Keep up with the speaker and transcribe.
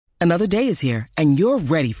Another day is here, and you're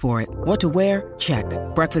ready for it. What to wear? Check.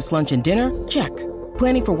 Breakfast, lunch, and dinner? Check.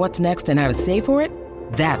 Planning for what's next and how to save for it?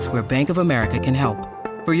 That's where Bank of America can help.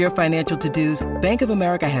 For your financial to-dos, Bank of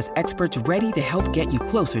America has experts ready to help get you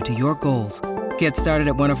closer to your goals. Get started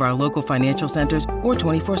at one of our local financial centers or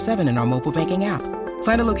 24/7 in our mobile banking app.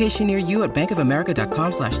 Find a location near you at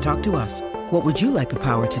bankofamerica.com/talktous. What would you like the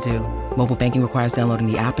power to do? Mobile banking requires downloading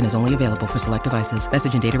the app and is only available for select devices.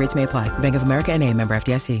 Message and data rates may apply. Bank of America N.A., member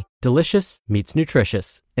FDIC. Delicious meets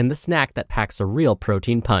nutritious in the snack that packs a real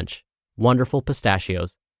protein punch. Wonderful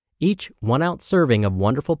Pistachios. Each 1 ounce serving of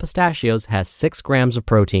Wonderful Pistachios has 6 grams of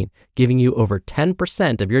protein, giving you over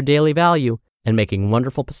 10% of your daily value and making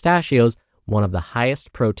Wonderful Pistachios one of the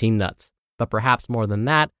highest protein nuts. But perhaps more than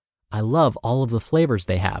that, I love all of the flavors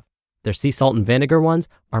they have. Their sea salt and vinegar ones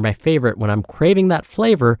are my favorite when I'm craving that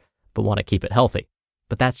flavor but want to keep it healthy.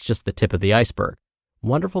 But that's just the tip of the iceberg.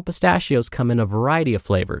 Wonderful Pistachios come in a variety of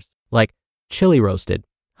flavors like chili roasted,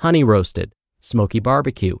 honey roasted, smoky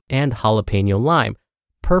barbecue, and jalapeno lime,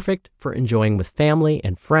 perfect for enjoying with family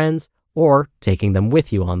and friends or taking them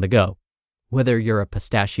with you on the go. Whether you're a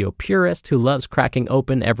pistachio purist who loves cracking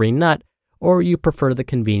open every nut, or you prefer the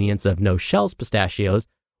convenience of no-shells pistachios,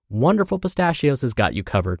 Wonderful Pistachios has got you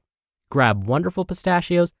covered. Grab Wonderful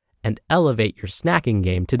Pistachios and elevate your snacking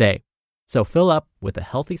game today. So fill up with a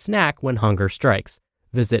healthy snack when hunger strikes.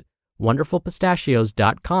 Visit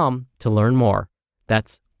wonderfulpistachios.com to learn more.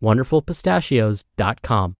 That's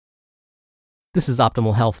wonderfulpistachios.com. This is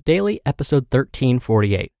Optimal Health Daily, episode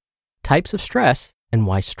 1348. Types of Stress and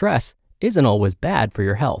Why Stress Isn't Always Bad for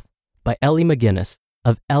Your Health by Ellie McGinnis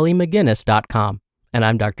of elliemcginnis.com. And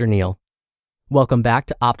I'm Dr. Neal. Welcome back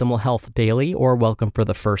to Optimal Health Daily, or welcome for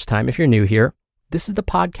the first time if you're new here. This is the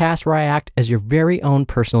podcast where I act as your very own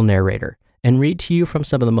personal narrator and read to you from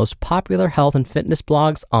some of the most popular health and fitness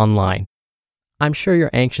blogs online. I'm sure you're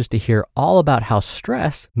anxious to hear all about how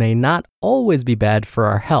stress may not always be bad for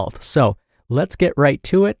our health. So let's get right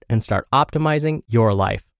to it and start optimizing your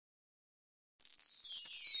life.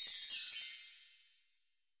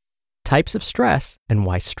 Types of Stress and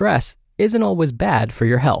Why Stress Isn't Always Bad for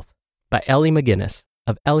Your Health by Ellie McGinnis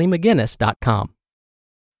of elliemcginnis.com.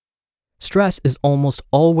 Stress is almost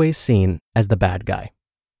always seen as the bad guy.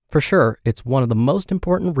 For sure, it's one of the most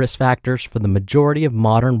important risk factors for the majority of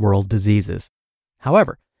modern world diseases.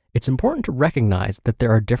 However, it's important to recognize that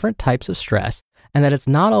there are different types of stress and that it's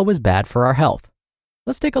not always bad for our health.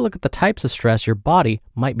 Let's take a look at the types of stress your body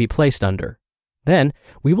might be placed under. Then,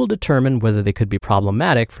 we will determine whether they could be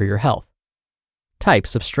problematic for your health.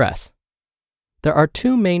 Types of stress. There are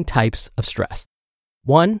 2 main types of stress.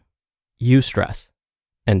 1, eustress,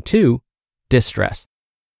 and 2, distress.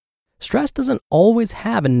 Stress doesn't always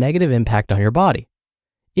have a negative impact on your body.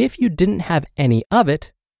 If you didn't have any of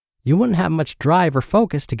it, you wouldn't have much drive or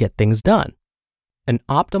focus to get things done. An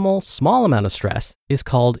optimal small amount of stress is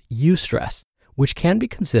called eustress, which can be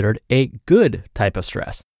considered a good type of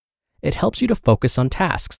stress. It helps you to focus on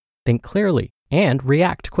tasks, think clearly, and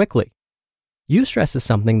react quickly. Eustress is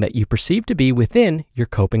something that you perceive to be within your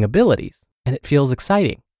coping abilities, and it feels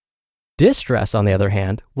exciting. Distress, on the other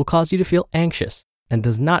hand, will cause you to feel anxious and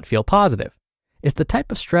does not feel positive. It's the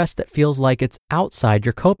type of stress that feels like it's outside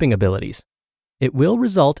your coping abilities. It will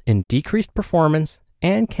result in decreased performance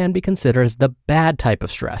and can be considered as the bad type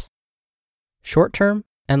of stress. Short-term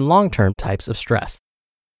and long-term types of stress.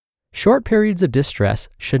 Short periods of distress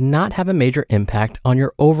should not have a major impact on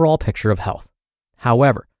your overall picture of health.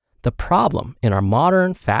 However, the problem in our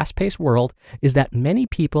modern, fast-paced world is that many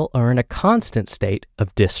people are in a constant state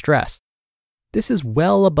of distress. This is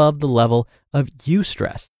well above the level of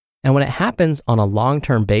eustress, and when it happens on a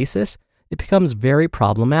long-term basis, it becomes very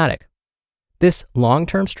problematic. This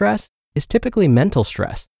long-term stress is typically mental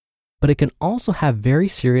stress, but it can also have very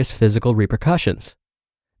serious physical repercussions.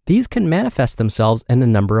 These can manifest themselves in a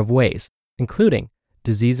number of ways, including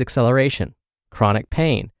disease acceleration, chronic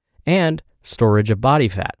pain, and storage of body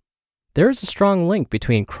fat. There is a strong link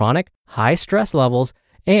between chronic high stress levels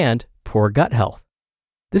and poor gut health.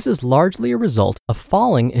 This is largely a result of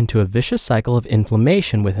falling into a vicious cycle of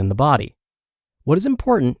inflammation within the body. What is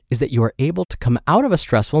important is that you are able to come out of a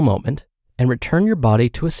stressful moment and return your body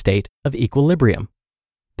to a state of equilibrium.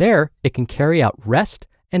 There, it can carry out rest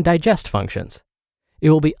and digest functions.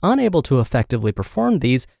 It will be unable to effectively perform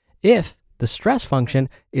these if the stress function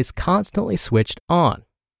is constantly switched on.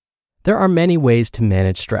 There are many ways to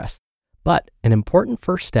manage stress, but an important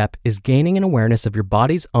first step is gaining an awareness of your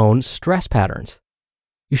body's own stress patterns.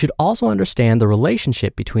 You should also understand the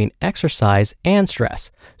relationship between exercise and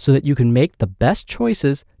stress so that you can make the best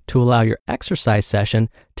choices to allow your exercise session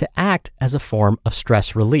to act as a form of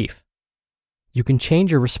stress relief. you can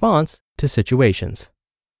change your response to situations.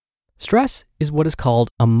 Stress is what is called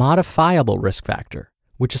a modifiable risk factor,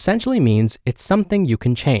 which essentially means it's something you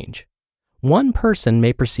can change. One person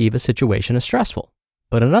may perceive a situation as stressful,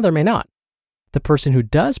 but another may not. The person who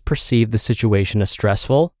does perceive the situation as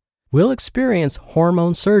stressful will experience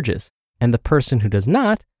hormone surges, and the person who does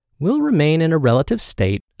not will remain in a relative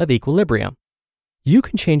state of equilibrium. You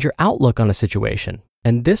can change your outlook on a situation,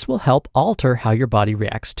 and this will help alter how your body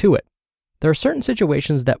reacts to it. There are certain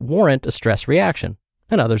situations that warrant a stress reaction,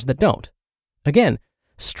 and others that don't. Again,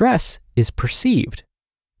 stress is perceived.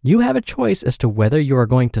 You have a choice as to whether you are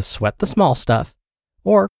going to sweat the small stuff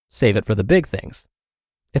or save it for the big things.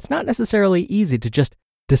 It's not necessarily easy to just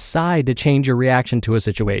decide to change your reaction to a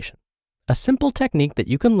situation. A simple technique that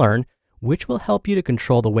you can learn, which will help you to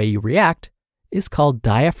control the way you react, is called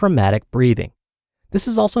diaphragmatic breathing. This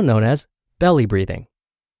is also known as belly breathing.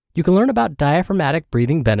 You can learn about diaphragmatic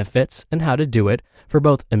breathing benefits and how to do it for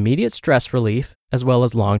both immediate stress relief as well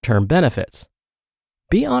as long-term benefits.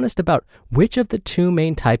 Be honest about which of the two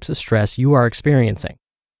main types of stress you are experiencing.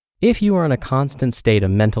 If you are in a constant state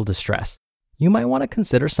of mental distress, you might want to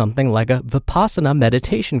consider something like a Vipassana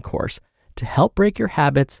meditation course to help break your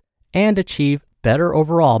habits and achieve better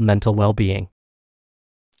overall mental well-being.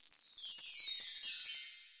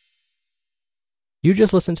 You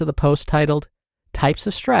just listened to the post titled, Types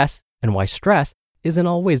of Stress and Why Stress Isn't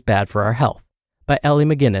Always Bad for Our Health by Ellie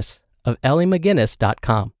McGinnis of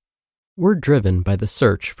elliemcginnis.com. We're driven by the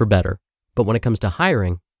search for better, but when it comes to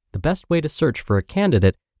hiring, the best way to search for a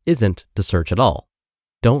candidate isn't to search at all.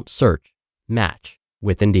 Don't search, match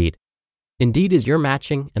with Indeed. Indeed is your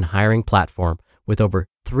matching and hiring platform with over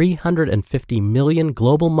 350 million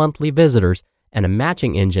global monthly visitors and a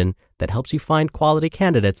matching engine that helps you find quality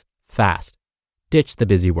candidates fast. Ditch the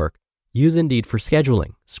busy work. Use Indeed for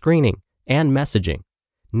scheduling, screening, and messaging.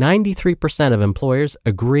 93% of employers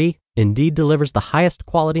agree Indeed delivers the highest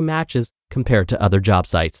quality matches compared to other job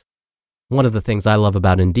sites. One of the things I love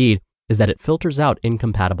about Indeed is that it filters out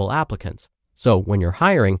incompatible applicants. So when you're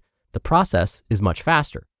hiring, the process is much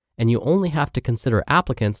faster, and you only have to consider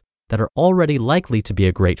applicants that are already likely to be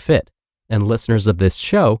a great fit. And listeners of this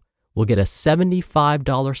show will get a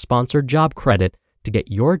 $75 sponsored job credit to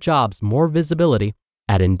get your jobs more visibility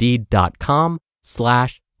at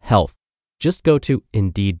Indeed.com/health. Just go to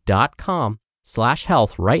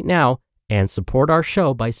Indeed.com/health right now and support our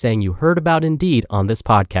show by saying you heard about Indeed on this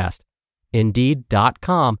podcast.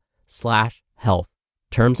 Indeed.com/health.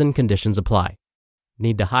 Terms and conditions apply.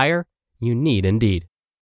 Need to hire? You need Indeed.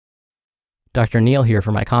 Dr. Neil here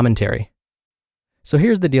for my commentary. So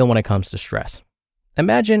here's the deal when it comes to stress.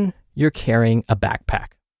 Imagine you're carrying a backpack.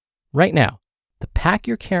 Right now, the pack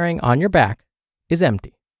you're carrying on your back is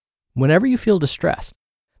empty. Whenever you feel distressed,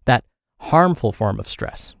 that harmful form of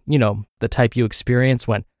stress, the type you experience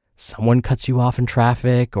when someone cuts you off in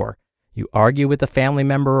traffic, or you argue with a family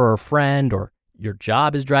member or a friend, or your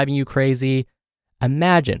job is driving you crazy,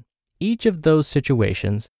 imagine each of those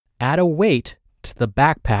situations add a weight to the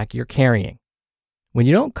backpack you're carrying. When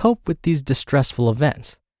you don't cope with these distressful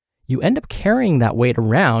events, you end up carrying that weight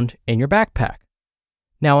around in your backpack.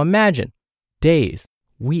 Now imagine days,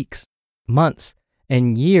 weeks, months,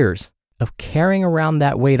 and years of carrying around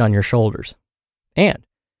that weight on your shoulders. And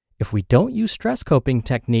if we don't use stress coping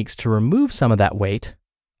techniques to remove some of that weight,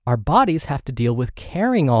 our bodies have to deal with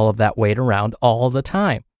carrying all of that weight around all the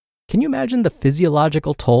time. Can you imagine the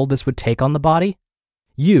physiological toll this would take on the body?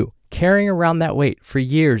 You carrying around that weight for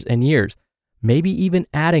years and years, maybe even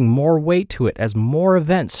adding more weight to it as more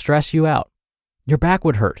events stress you out. Your back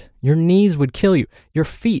would hurt, your knees would kill you, your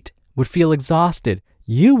feet would feel exhausted,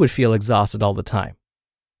 you would feel exhausted all the time.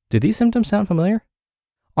 Do these symptoms sound familiar?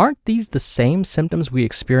 Aren't these the same symptoms we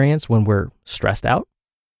experience when we're stressed out?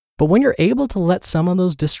 But when you're able to let some of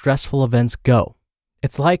those distressful events go,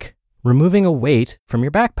 it's like removing a weight from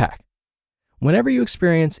your backpack. Whenever you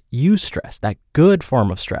experience eustress, that good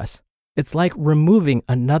form of stress, it's like removing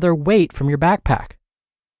another weight from your backpack.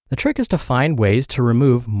 The trick is to find ways to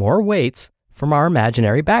remove more weights from our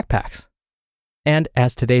imaginary backpacks. And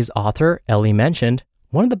as today's author, Ellie, mentioned,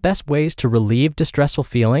 one of the best ways to relieve distressful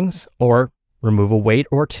feelings or remove a weight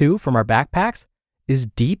or two from our backpacks is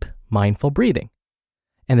deep, mindful breathing.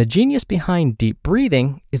 And the genius behind deep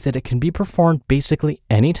breathing is that it can be performed basically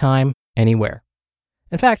anytime, anywhere.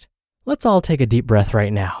 In fact, let's all take a deep breath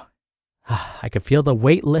right now. I can feel the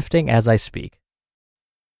weight lifting as I speak.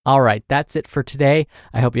 All right, that's it for today.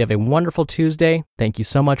 I hope you have a wonderful Tuesday. Thank you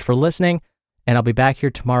so much for listening. And I'll be back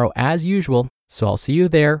here tomorrow as usual. So I'll see you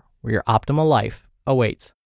there where your optimal life awaits.